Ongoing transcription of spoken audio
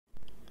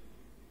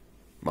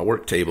My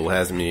work table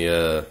has me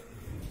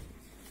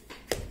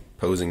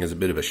posing as a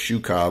bit of a shoe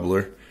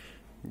cobbler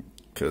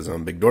because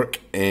I'm a big dork.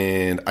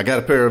 And I got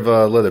a pair of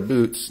leather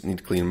boots. Need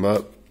to clean them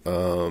up.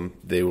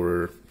 They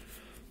were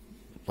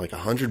like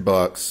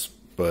 $100,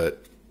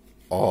 but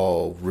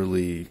all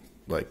really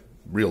like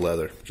real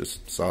leather,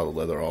 just solid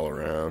leather all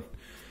around.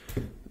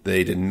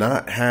 They did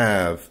not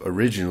have,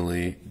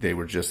 originally, they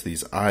were just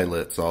these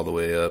eyelets all the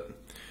way up.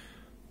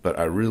 But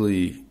I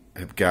really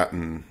have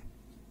gotten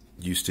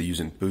used to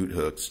using boot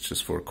hooks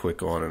just for a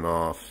quick on and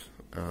off.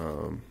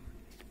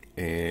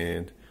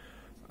 And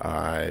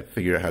I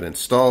figured out how to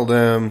install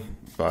them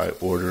by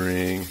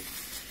ordering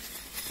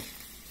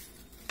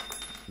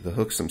the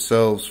hooks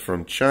themselves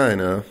from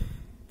China.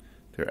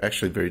 They're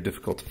actually very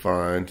difficult to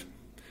find.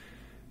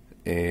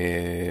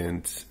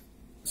 And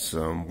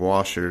some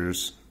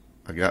washers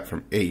I got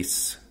from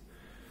Ace,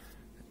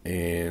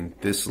 and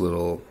this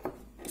little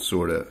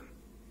sort of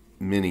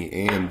mini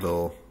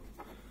anvil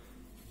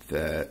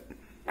that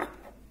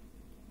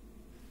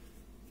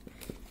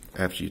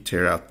after you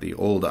tear out the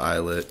old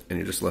eyelet and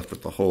you're just left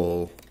with the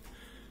hole,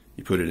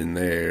 you put it in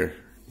there,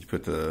 you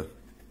put the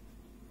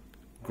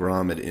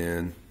grommet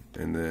in,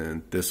 and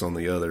then this on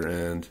the other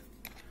end,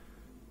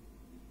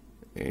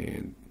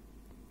 and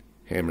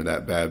hammer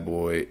that bad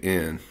boy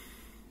in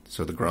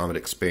so the grommet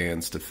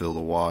expands to fill the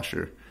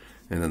washer.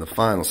 And then the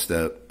final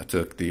step, I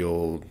took the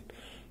old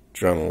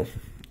Dremel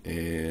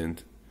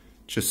and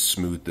just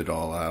smoothed it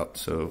all out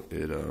so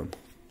it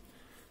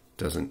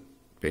doesn't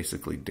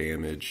basically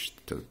damage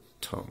the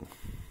tongue.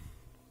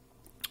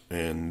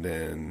 And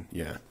then,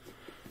 yeah.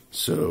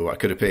 So I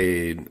could have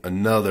paid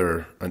an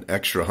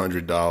extra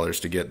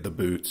 $100 to get the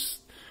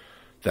boots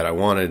that I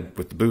wanted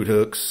with the boot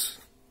hooks,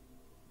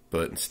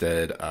 but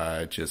instead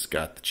I just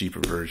got the cheaper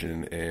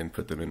version and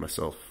put them in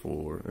myself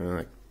for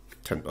like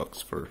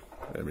 $10 for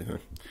everything.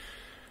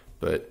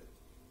 But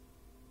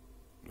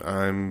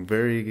I'm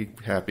very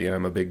happy.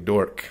 I'm a big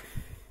dork.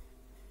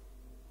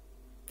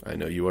 I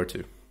know you are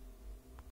too.